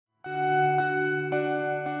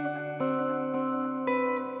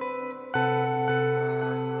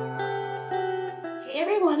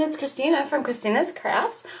Hey everyone, it's Kristina from Kristina's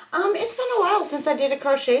Crafts. It's been a while since I did a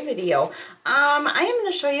crochet video. I am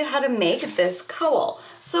going to show you how to make this cowl.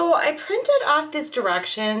 So I printed off these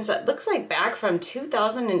directions, it looks like back from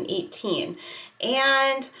 2018.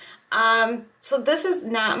 And so this is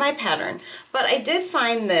not my pattern, but I did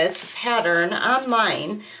find this pattern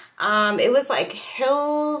online. It was like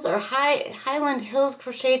Hills or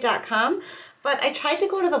HighlandHillsCrochet.com, but I tried to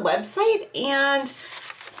go to the website and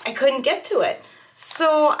I couldn't get to it.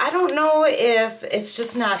 So I don't know if it's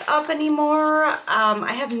just not up anymore.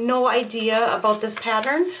 I have no idea about this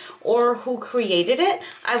pattern or who created it.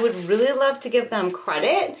 I would really love to give them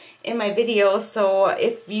credit in my video. So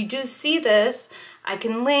if you do see this, I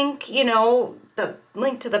can link, you know, the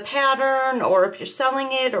link to the pattern, or if you're selling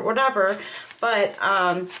it or whatever. But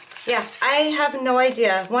yeah, I have no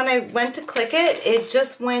idea. When I went to click it, it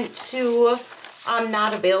just went to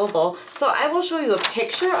not available. So I will show you a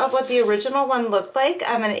picture of what the original one looked like.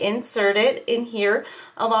 I'm going to insert it in here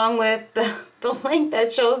along with the link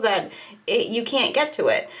that shows that you can't get to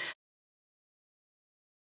it.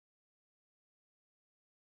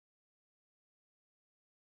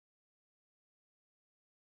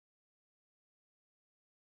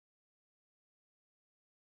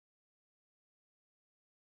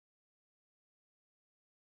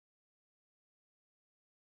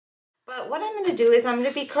 But what I'm going to do is I'm going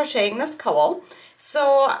to be crocheting this cowl.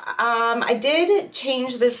 So I did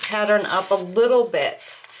change this pattern up a little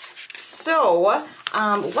bit. So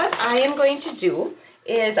what I am going to do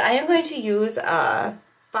is I am going to use a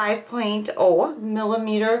 5.0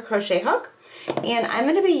 millimeter crochet hook. And I'm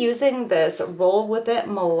going to be using this Roll With It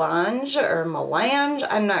mELANGE or mELANGE,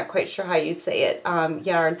 I'm not quite sure how you say it,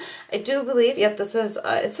 yarn. I do believe, yep, this is,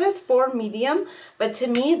 it says 4 medium, but to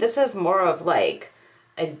me this is more of like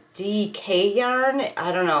a DK yarn.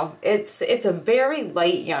 I don't know. It's a very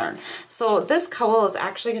light yarn. So this cowl is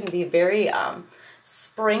actually going to be very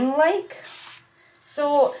spring-like.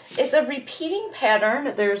 So it's a repeating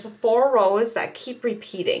pattern. There's 4 rows that keep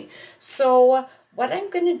repeating. So what I'm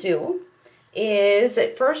going to do is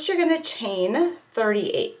at first you're going to chain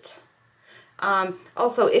 38.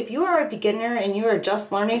 Also, if you are a beginner and you are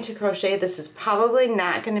just learning to crochet, this is probably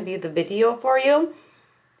not going to be the video for you.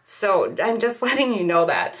 So I'm just letting you know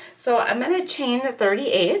that. So I'm going to chain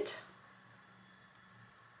 38.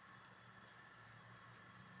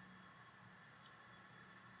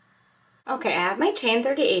 Okay, I have my chain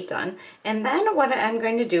 38 done. And then what I'm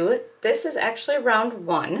going to do, this is actually round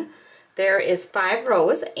 1. There is 5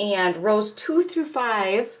 rows, and rows 2 through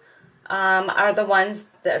 5 are the ones,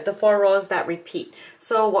 the 4 rows that repeat.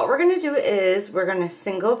 So what we're going to do is we're going to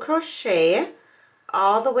single crochet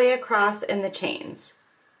all the way across in the chains.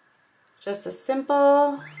 Just a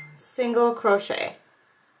simple single crochet.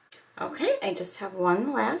 Okay, I just have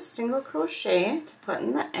one last single crochet to put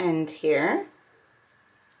in the end here.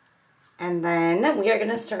 And then we are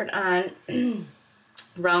going to start on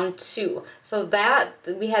round 2. So that,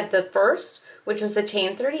 we had the first, which was the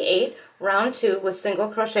chain 38. Round 2 was single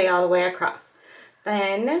crochet all the way across.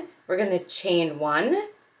 Then we're going to chain 1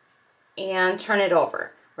 and turn it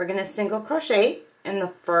over. We're going to single crochet in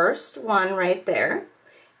the first one right there.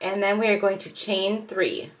 And then we are going to chain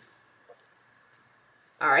 3.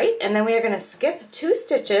 Alright, and then we are going to skip 2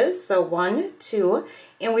 stitches, so 1, 2,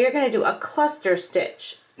 and we are going to do a cluster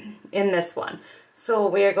stitch in this one. So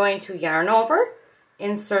we are going to yarn over,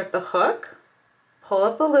 insert the hook, pull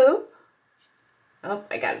up a loop. Oh,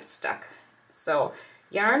 I got it stuck. So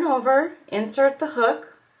yarn over, insert the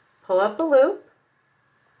hook, pull up a loop,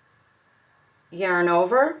 yarn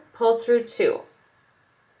over, pull through 2.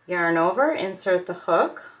 Yarn over, insert the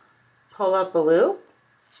hook, pull up a loop,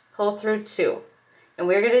 pull through 2. And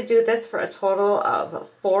we're going to do this for a total of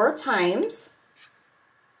 4 times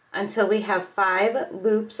until we have 5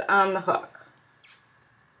 loops on the hook.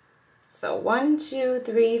 So 1, 2,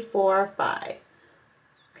 3, 4, 5.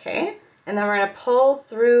 Okay, and then we're going to pull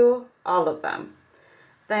through all of them.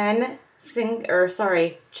 Then chain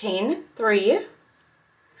 3.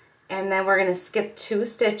 And then we're going to skip 2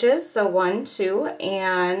 stitches, so 1, 2,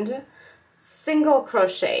 and single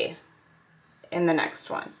crochet in the next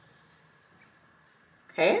one.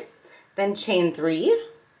 Okay, then chain 3,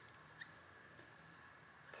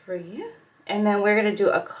 and then we're going to do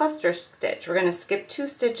a cluster stitch. We're going to skip 2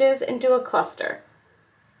 stitches and do a cluster.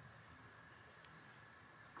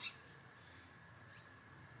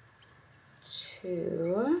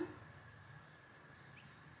 2,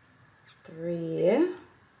 3,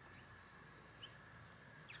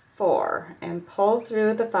 4, and pull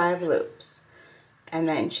through the 5 loops, and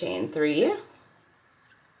then chain 3,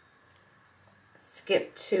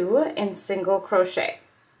 skip 2, and single crochet.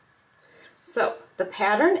 So the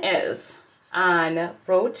pattern is on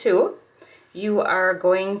row 2, you are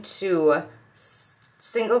going to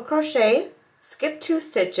single crochet, skip 2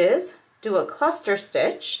 stitches, do a cluster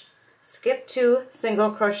stitch, skip 2,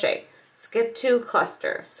 single crochet, skip 2,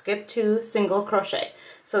 cluster, skip 2, single crochet.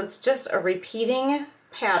 So it's just a repeating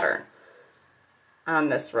pattern on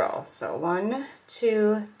this row. So 1,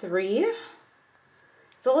 2, 3.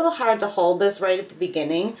 It's a little hard to hold this right at the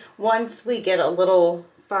beginning. Once we get a little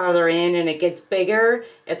farther in and it gets bigger,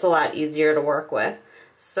 it's a lot easier to work with.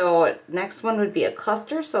 So next one would be a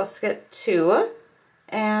cluster, so skip 2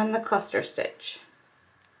 and the cluster stitch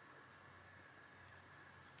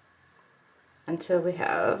until we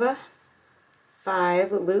have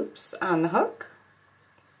 5 loops on the hook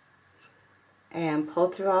and pull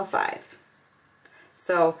through all 5.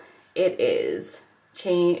 So it is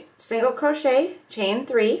single crochet, chain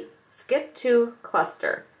 3, skip 2,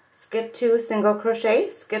 cluster, skip 2, single crochet,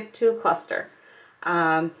 skip 2, cluster.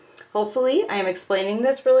 Hopefully I am explaining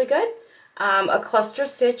this really good. A cluster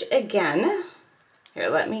stitch again. Here,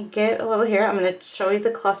 let me get a little here. I'm going to show you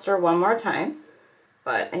the cluster one more time,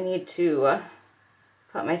 but I need to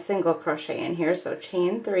put my single crochet in here. So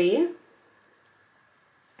chain 3,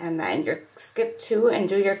 and then you skip 2 and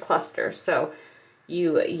do your cluster. So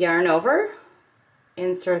you yarn over,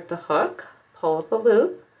 insert the hook, pull up a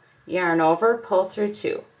loop, yarn over, pull through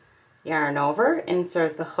 2, yarn over,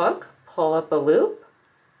 insert the hook, pull up a loop,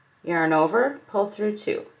 yarn over, pull through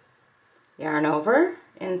 2, yarn over,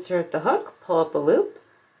 insert the hook, pull up a loop,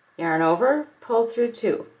 yarn over, pull through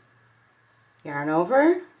 2, yarn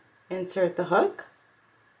over, insert the hook,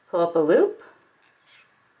 pull up a loop,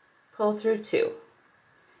 pull through 2,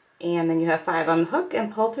 and then you have 5 on the hook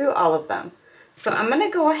and pull through all of them. So I'm going to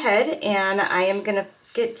go ahead and I am going to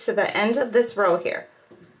get to the end of this row here.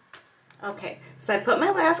 Okay, so I put my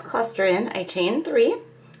last cluster in, I chain 3,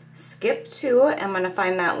 skip 2, I'm going to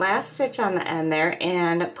find that last stitch on the end there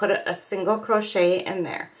and put a single crochet in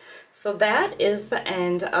there. So that is the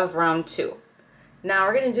end of round 2. Now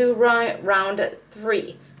we're going to do round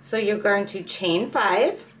 3. So you're going to chain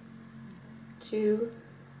 5, 2,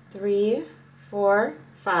 3, 4,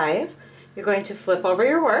 5. You're going to flip over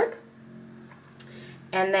your work,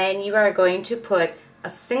 and then you are going to put a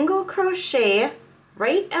single crochet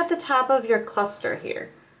right at the top of your cluster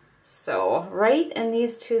here. So right in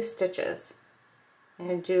these 2 stitches,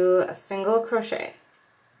 and do a single crochet.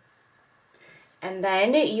 And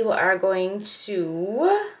then you are going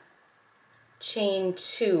to chain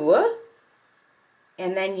 2,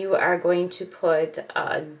 and then you are going to put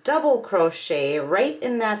a double crochet right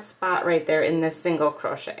in that spot right there in this single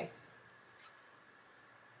crochet.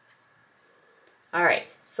 Alright,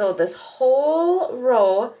 so this whole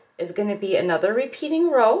row is going to be another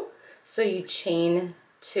repeating row. So you chain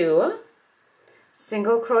 2,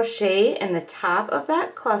 single crochet in the top of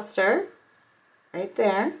that cluster, right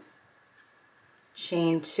there,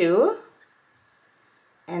 chain 2,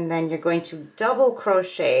 and then you're going to double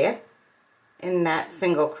crochet in that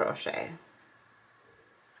single crochet,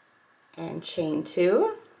 and chain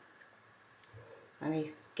 2. Let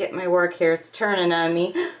me get my work here, it's turning on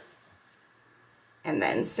me. And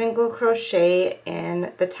then single crochet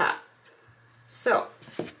in the top. So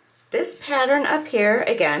this pattern up here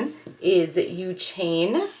again is you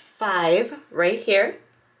chain 5 right here,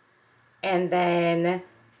 and then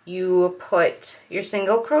you put your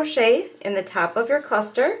single crochet in the top of your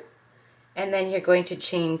cluster, and then you're going to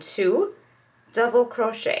chain 2, double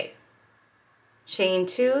crochet, chain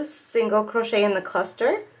 2, single crochet in the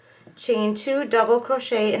cluster, chain 2, double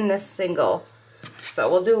crochet in this single. So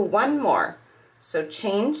we'll do one more. So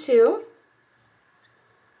chain 2,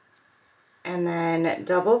 and then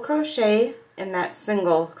double crochet in that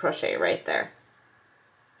single crochet right there.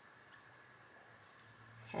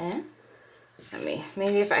 Okay,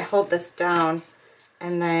 maybe if I hold this down,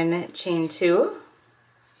 and then chain 2,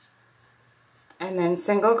 and then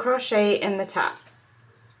single crochet in the top.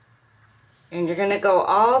 And you're going to go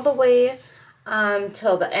all the way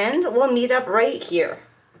till the end. We'll meet up right here.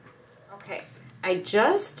 Okay, I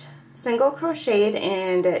just single crocheted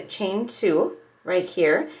and chain 2 right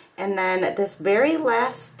here, and then this very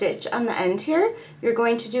last stitch on the end here, you're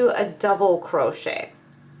going to do a double crochet.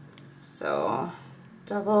 So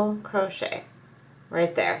double crochet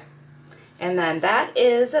right there, and then that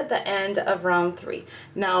is at the end of round 3.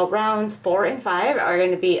 Now rounds 4 and 5 are going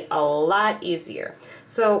to be a lot easier.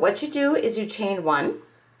 So what you do is you chain 1,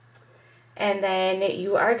 and then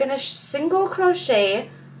you are going to single crochet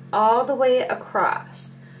all the way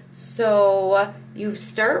across. So you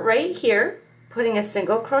start right here, putting a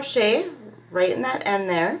single crochet right in that end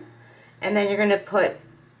there, and then you're going to put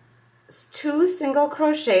 2 single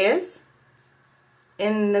crochets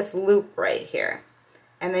in this loop right here.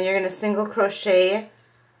 And then you're going to single crochet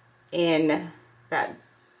in that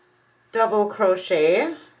double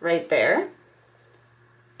crochet right there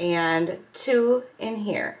and 2 in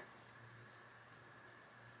here.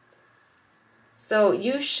 So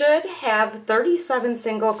you should have 37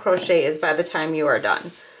 single crochets by the time you are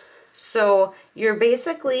done. So you're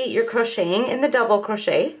crocheting in the double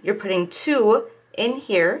crochet, you're putting 2 in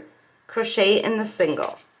here, crochet in the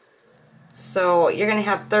single. So you're going to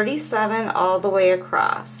have 37 all the way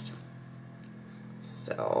across.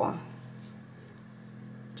 So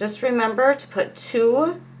just remember to put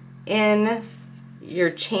 2 in your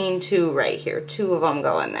chain 2 right here, 2 of them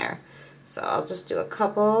go in there. So I'll just do a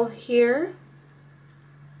couple here.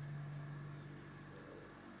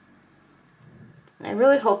 I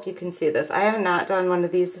really hope you can see this. I have not done one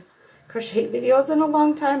of these crochet videos in a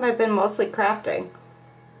long time. I've been mostly crafting.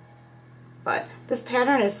 But this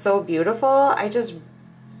pattern is so beautiful. I just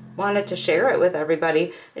wanted to share it with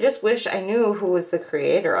everybody. I just wish I knew who was the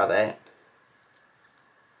creator of it.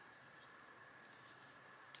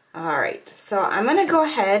 Alright, so I'm going to go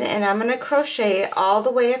ahead and I'm going to crochet all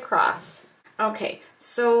the way across. Okay,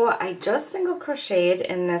 so I just single crocheted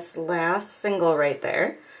in this last single right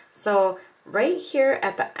there. So right here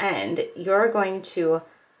at the end, you're going to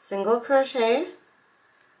single crochet,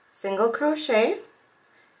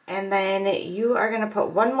 and then you are going to put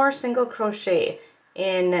one more single crochet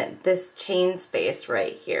in this chain space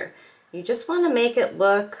right here. You just want to make it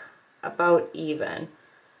look about even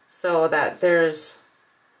so that there's,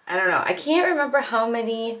 I don't know, I can't remember how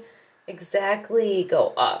many exactly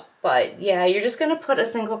go up, but yeah, you're just going to put a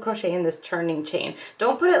single crochet in this turning chain.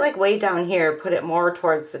 Don't put it like way down here, put it more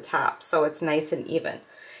towards the top so it's nice and even.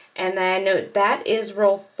 And then that is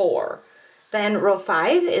row 4. Then row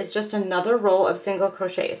 5 is just another row of single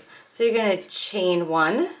crochets. So you're going to chain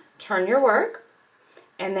 1, turn your work,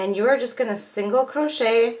 and then you are just going to single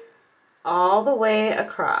crochet all the way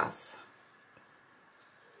across.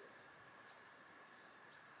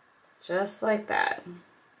 Just like that.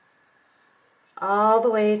 All the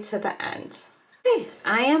way to the end. Okay,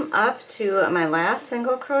 I am up to my last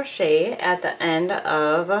single crochet at the end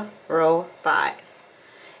of row 5.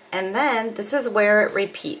 And then this is where it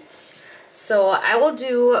repeats. So I will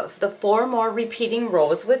do the 4 more repeating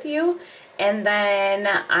rows with you, and then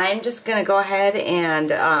I'm just going to go ahead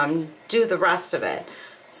and do the rest of it.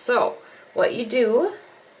 So what you do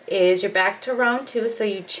is you're back to round 2, so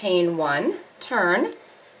you chain 1, turn,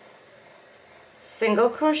 single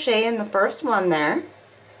crochet in the first one there,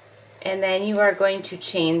 and then you are going to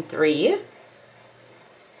chain 3,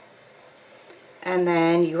 and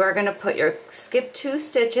then you are going to skip 2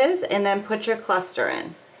 stitches and then put your cluster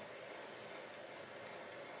in.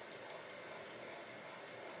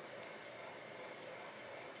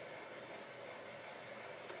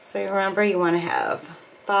 So remember, you want to have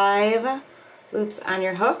 5 loops on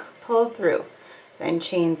your hook, pull through, then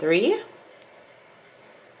chain 3,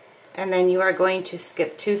 and then you are going to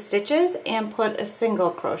skip 2 stitches and put a single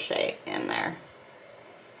crochet in there.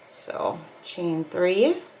 So chain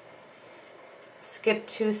 3, skip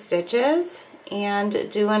 2 stitches,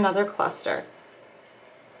 and do another cluster.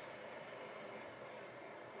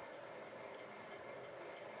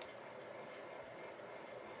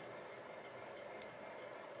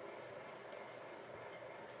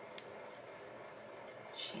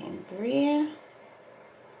 Chain 3,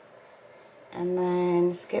 and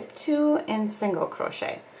then skip 2 and single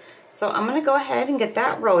crochet. So I'm going to go ahead and get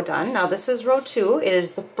that row done. Now this is row 2. It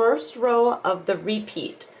is the first row of the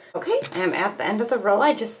repeat. Okay, I am at the end of the row.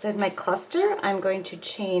 I just did my cluster. I'm going to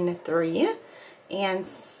chain 3 and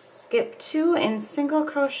skip 2 and single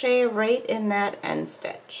crochet right in that end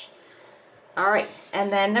stitch. Alright,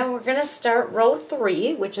 and then now we're going to start row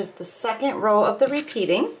 3, which is the second row of the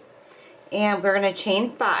repeating. And we're going to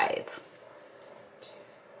chain 5. 2,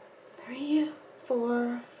 3,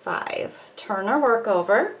 4, 5. Turn our work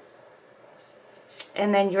over.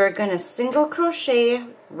 And then you're going to single crochet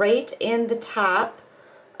right in the top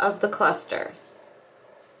of the cluster.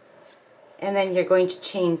 And then you're going to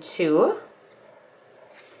chain 2.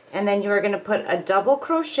 And then you're going to put a double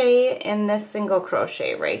crochet in this single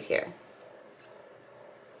crochet right here.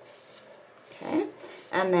 Okay.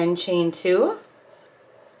 And then chain 2.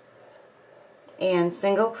 And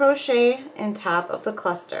single crochet in top of the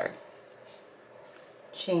cluster.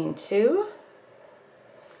 Chain 2,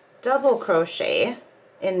 double crochet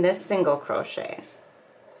in this single crochet.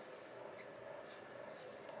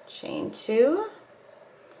 Chain 2,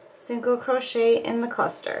 single crochet in the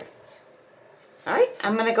cluster. Alright,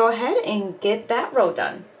 I'm going to go ahead and get that row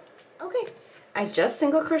done. Okay, I just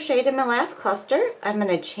single crocheted in my last cluster. I'm going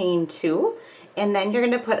to chain 2 and then you're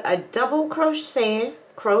going to put a double crochet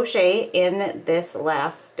in this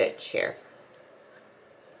last stitch here.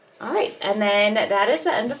 Alright, and then that is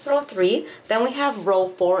the end of row 3. Then we have row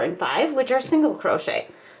 4 and 5, which are single crochet.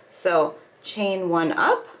 So chain 1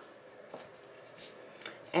 up,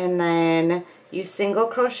 and then you single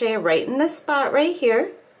crochet right in this spot right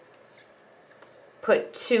here.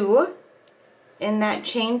 Put 2 in that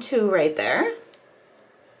chain 2 right there.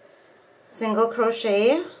 Single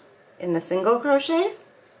crochet in the single crochet.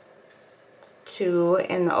 2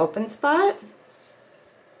 in the open spot.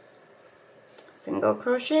 Single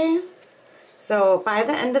crochet. So by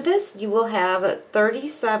the end of this you will have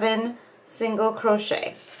 37 single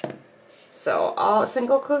crochet. So all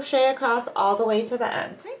single crochet across all the way to the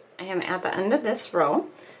end. I am at the end of this row,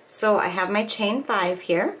 so I have my chain 5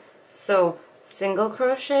 here. So single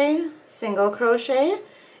crochet,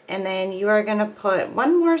 and then you are going to put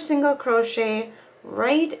one more single crochet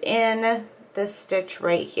right in this stitch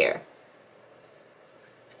right here.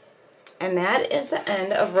 And that is the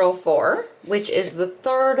end of row 4, which is the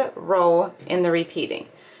 3rd row in the repeating.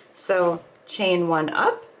 So chain 1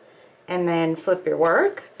 up, and then flip your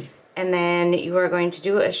work, and then you are going to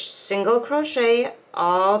do a single crochet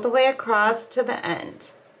all the way across to the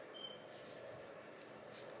end.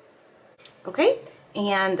 Okay,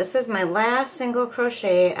 and this is my last single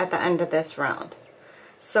crochet at the end of this round.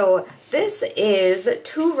 So this is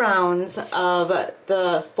 2 rounds of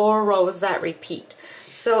the 4 rows that repeat.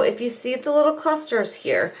 So if you see the little clusters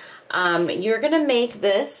here, you're going to make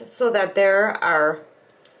this so that there are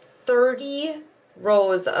 30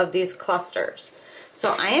 rows of these clusters.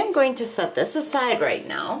 So I am going to set this aside right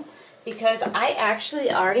now because I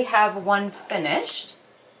actually already have one finished.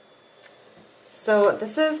 So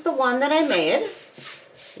this is the one that I made.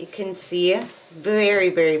 You can see very,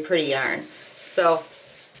 very pretty yarn. So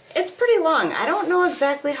it's pretty long. I don't know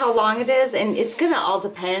exactly how long it is, and it's gonna all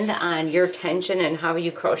depend on your tension and how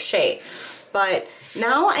you crochet. But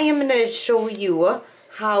now I am gonna show you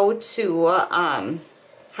how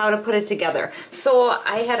to put it together. So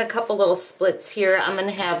I had a couple little splits here. I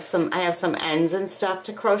have some ends and stuff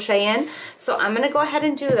to crochet in. So I'm gonna go ahead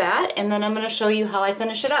and do that, and then I'm gonna show you how I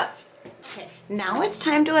finish it up. Okay, now it's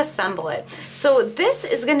time to assemble it. So this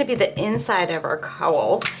is going to be the inside of our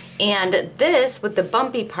cowl, and this with the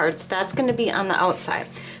bumpy parts, that's going to be on the outside.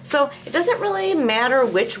 So it doesn't really matter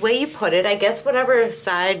which way you put it. I guess whatever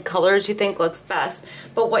side colors you think looks best.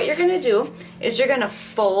 But what you're going to do is you're going to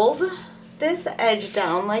fold this edge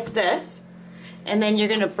down like this, and then you're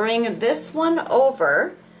going to bring this one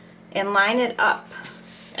over and line it up,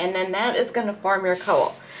 and then that is going to form your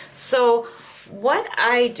cowl. So what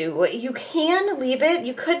I do, you can leave it,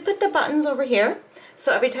 you could put the buttons over here,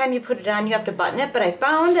 so every time you put it on you have to button it, but I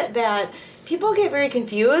found that people get very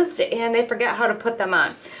confused and they forget how to put them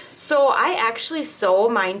on. So I actually sew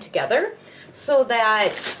mine together so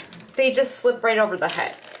that they just slip right over the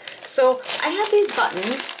head. So I have these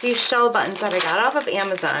buttons, these shell buttons that I got off of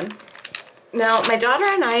Amazon. Now my daughter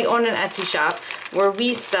and I own an Etsy shop where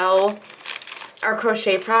we sell our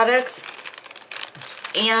crochet products,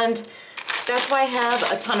 and that's why I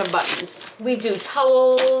have a ton of buttons. We do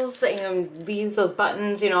towels, and we use those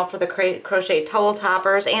buttons, you know, for the crochet towel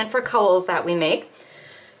toppers and for cowls that we make.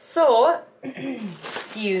 So,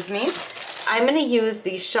 excuse me, I'm going to use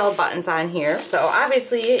these shell buttons on here. So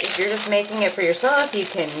obviously, if you're just making it for yourself, you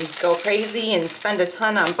can go crazy and spend a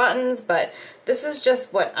ton on buttons, but this is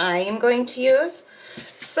just what I am going to use.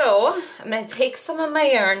 So, I'm going to take some of my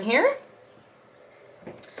yarn here,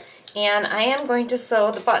 and I am going to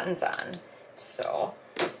sew the buttons on. So,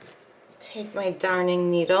 take my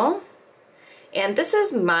darning needle, and this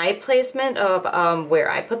is my placement of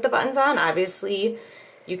where I put the buttons on. Obviously,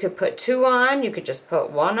 you could put 2 on, you could just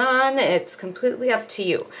put 1 on, it's completely up to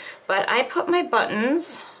you. But I put my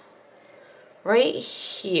buttons right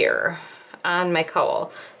here on my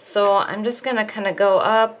cowl. So I'm just gonna kind of go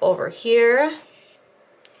up over here,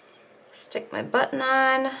 stick my button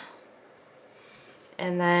on,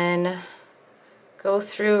 and then go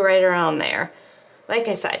through right around there. Like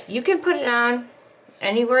I said, you can put it on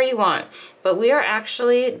anywhere you want, but we are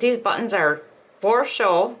actually, these buttons are for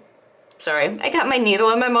show. Sorry, I got my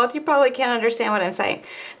needle in my mouth. You probably can't understand what I'm saying.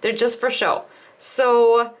 They're just for show.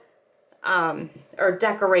 So, or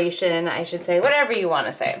decoration, I should say, whatever you want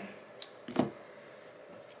to say.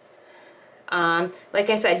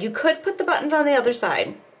 Like I said, you could put the buttons on the other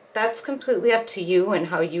side. That's completely up to you and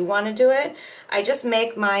how you want to do it. I just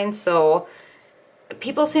make mine so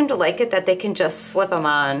people seem to like it that they can just slip them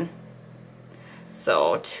on.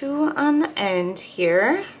 So 2 on the end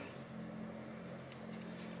here.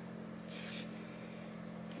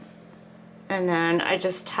 And then I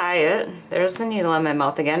just tie it. There's the needle in my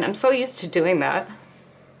mouth again. I'm so used to doing that.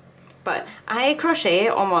 But I crochet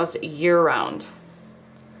almost year-round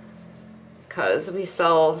because we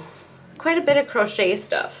sell quite a bit of crochet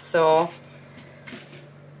stuff. So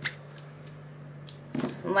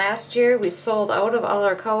last year we sold out of all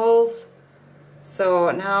our cowls.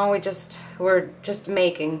 So now we're just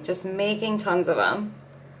making tons of them.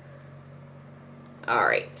 All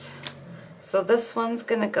right. So this one's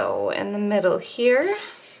gonna go in the middle here.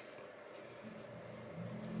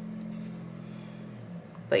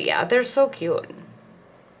 But yeah, they're so cute.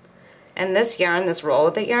 And this yarn, this roll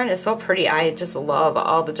with the yarn is so pretty. I just love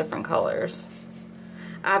all the different colors.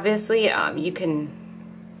 Obviously, you can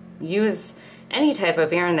use any type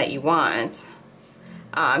of yarn that you want.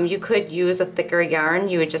 You could use a thicker yarn.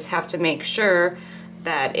 You would just have to make sure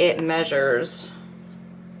that it measures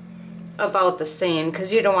about the same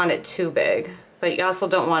because you don't want it too big. But you also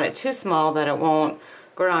don't want it too small that it won't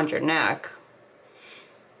go around your neck.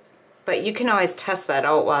 But you can always test that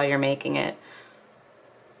out while you're making it.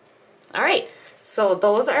 All right, so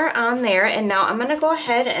those are on there, and now I'm gonna go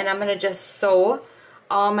ahead and I'm gonna just sew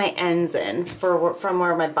all my ends in from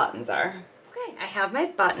where my buttons are. Okay, I have my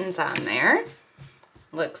buttons on there.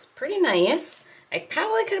 Looks pretty nice. I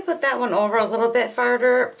probably could have put that one over a little bit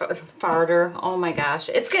farther. Oh my gosh,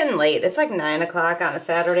 it's getting late. It's like 9 o'clock on a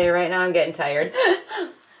Saturday right now. I'm getting tired,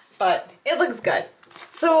 but it looks good.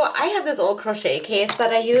 So I have this old crochet case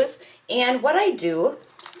that I use, and what I do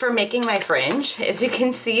for making my fringe, as you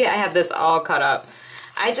can see, I have this all cut up.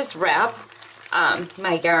 I just wrap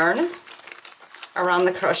my yarn around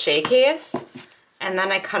the crochet case, and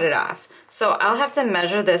then I cut it off. So I'll have to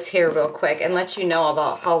measure this here real quick and let you know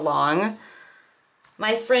about how long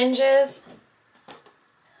my fringe is,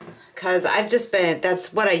 because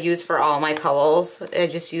that's what I use for all my cowls. I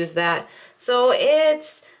just use that. So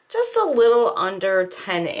it's just a little under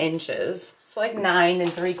 10 inches. It's like 9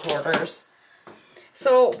 3/4.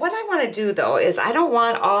 So what I want to do though is I don't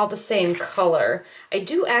want all the same color. I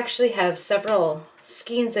do actually have several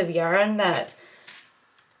skeins of yarn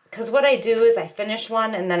because what I do is I finish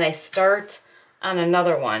one and then I start on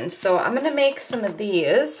another one. So I'm going to make some of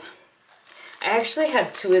these. I actually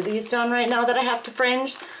have 2 of these done right now that I have to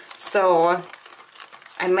fringe. So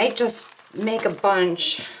I might just make a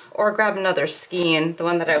bunch or grab another skein, the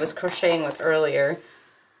one that I was crocheting with earlier.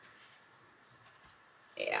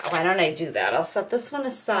 Yeah, why don't I do that? I'll set this one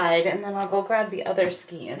aside and then I'll go grab the other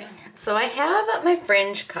skein. So I have my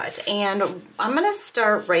fringe cut, and I'm gonna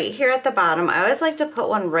start right here at the bottom. I always like to put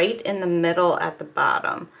one right in the middle at the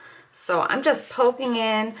bottom. So I'm just poking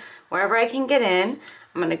in wherever I can get in.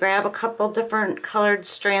 I'm gonna grab a couple different colored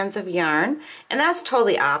strands of yarn, and that's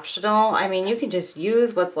totally optional. I mean, you can just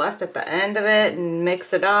use what's left at the end of it and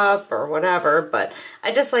mix it up or whatever, but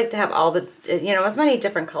I just like to have all the, as many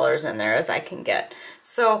different colors in there as I can get.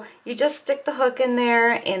 So you just stick the hook in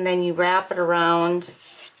there and then you wrap it around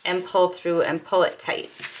and pull through and pull it tight.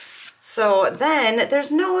 So then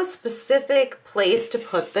there's no specific place to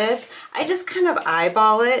put this. I just kind of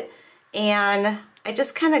eyeball it, and I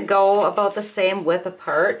just kind of go about the same width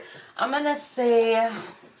apart. I'm gonna say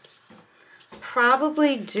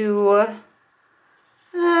probably do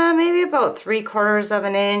maybe about 3/4 of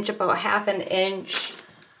an inch, about 1/2 inch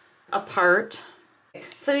apart.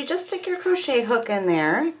 So you just stick your crochet hook in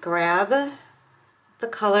there, grab the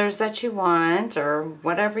colors that you want or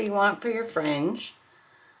whatever you want for your fringe,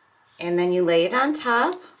 and then you lay it on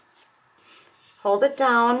top, hold it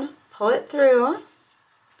down, pull it through,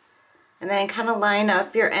 and then kind of line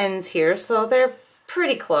up your ends here so they're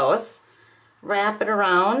pretty close. Wrap it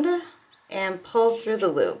around and pull through the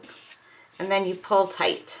loop, and then you pull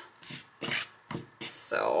tight.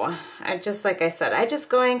 So I just, like I said, I just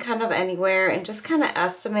go in kind of anywhere and just kind of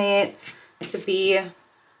estimate to be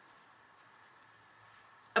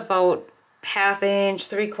about 1/2 inch,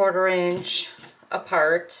 3/4 inch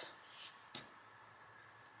apart.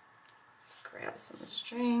 Let's grab some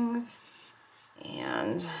strings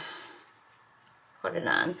and put it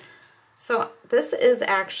on. So this is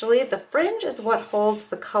actually, the fringe is what holds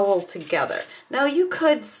the cowl together. Now you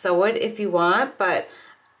could sew it if you want, but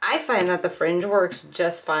I find that the fringe works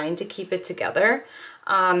just fine to keep it together.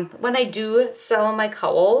 When I do sell my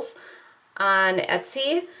cowls on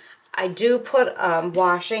Etsy, I do put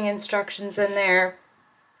washing instructions in there,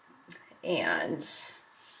 and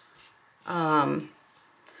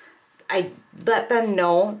I let them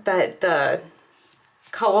know that the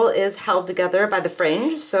cowl is held together by the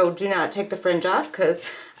fringe, so do not take the fringe off, because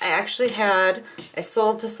I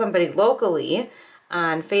sold to somebody locally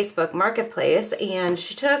on Facebook Marketplace, and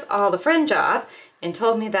she took all the fringe off and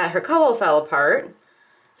told me that her cowl fell apart.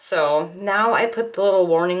 So now I put the little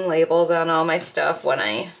warning labels on all my stuff when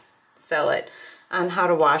I sell it on how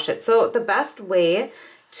to wash it. So the best way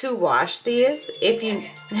to wash these, if you,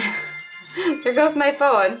 here goes my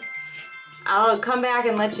phone. I'll come back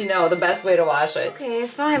and let you know the best way to wash it. Okay,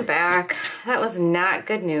 so I'm back. That was not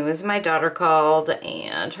good news. My daughter called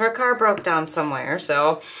and her car broke down somewhere.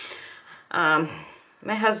 So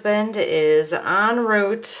my husband is en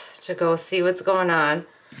route to go see what's going on.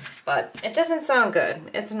 But it doesn't sound good.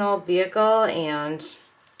 It's an old vehicle and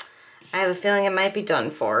I have a feeling it might be done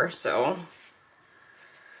for. So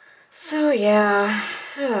yeah.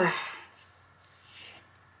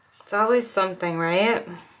 It's always something, right?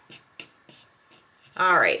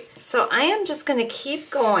 Alright, so I am just going to keep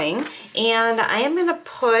going, and I am going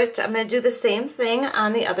to do the same thing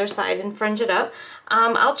on the other side and fringe it up.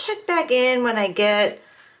 I'll check back in when I get,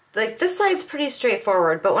 like this side's pretty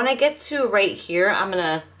straightforward, but when I get to right here, I'm going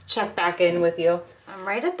to check back in with you. So I'm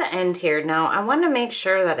right at the end here. Now I want to make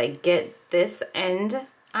sure that I get this end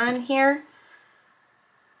on here.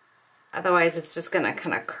 Otherwise it's just going to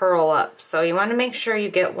kind of curl up. So you want to make sure you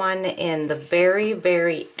get one in the very,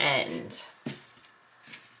 very end.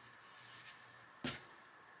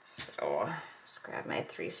 So just grab my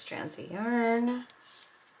 3 strands of yarn,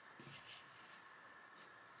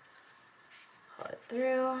 pull it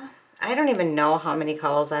through. I don't even know how many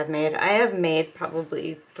cowls I've made. I have made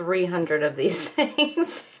probably 300 of these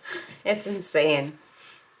things. It's insane.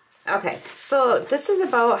 Okay, so this is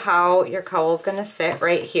about how your cowl is going to sit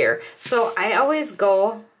right here. So I always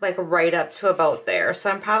go like right up to about there. So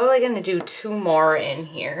I'm probably going to do 2 more in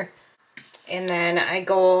here. And then I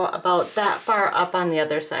go about that far up on the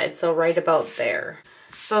other side, so right about there.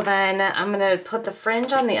 So then I'm going to put the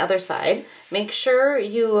fringe on the other side. Make sure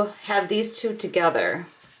you have these 2 together.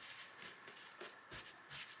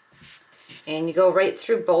 And you go right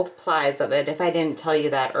through both plies of it, if I didn't tell you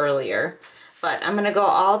that earlier. But I'm going to go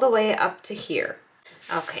all the way up to here.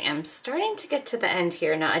 Okay, I'm starting to get to the end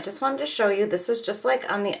here. Now I just wanted to show you, this is just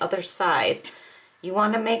like on the other side. You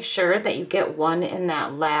want to make sure that you get one in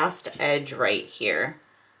that last edge right here.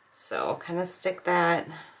 So kind of stick that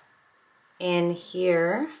in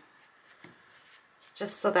here,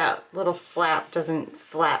 just so that little flap doesn't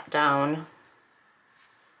flap down.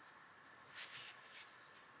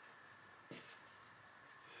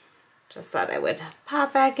 Just thought I would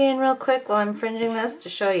pop back in real quick while I'm fringing this to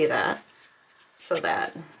show you that. So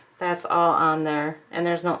that that's all on there and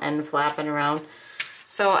there's no end flapping around.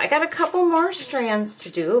 So I got a couple more strands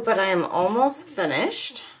to do, but I am almost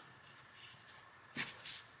finished.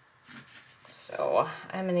 So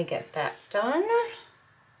I'm going to get that done.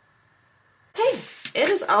 Okay, it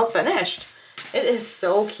is all finished. It is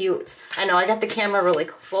so cute. I know I got the camera really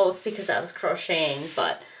close because I was crocheting,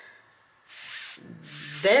 but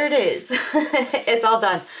there it is. It's all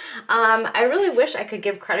done. I really wish I could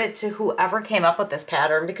give credit to whoever came up with this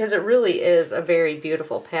pattern because it really is a very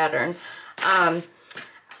beautiful pattern.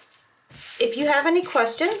 If you have any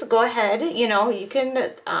questions, go ahead, you know, you can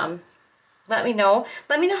let me know.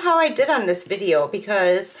 Let me know how I did on this video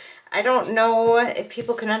because I don't know if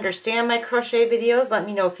people can understand my crochet videos. Let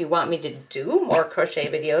me know if you want me to do more crochet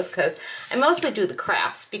videos because I mostly do the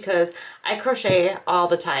crafts because I crochet all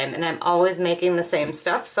the time and I'm always making the same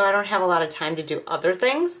stuff, so I don't have a lot of time to do other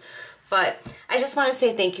things. But I just want to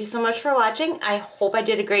say thank you so much for watching. I hope I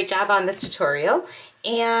did a great job on this tutorial.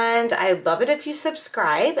 And I'd love it if you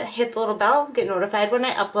subscribe, hit the little bell, get notified when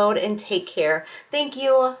I upload, and take care. Thank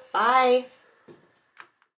you. Bye.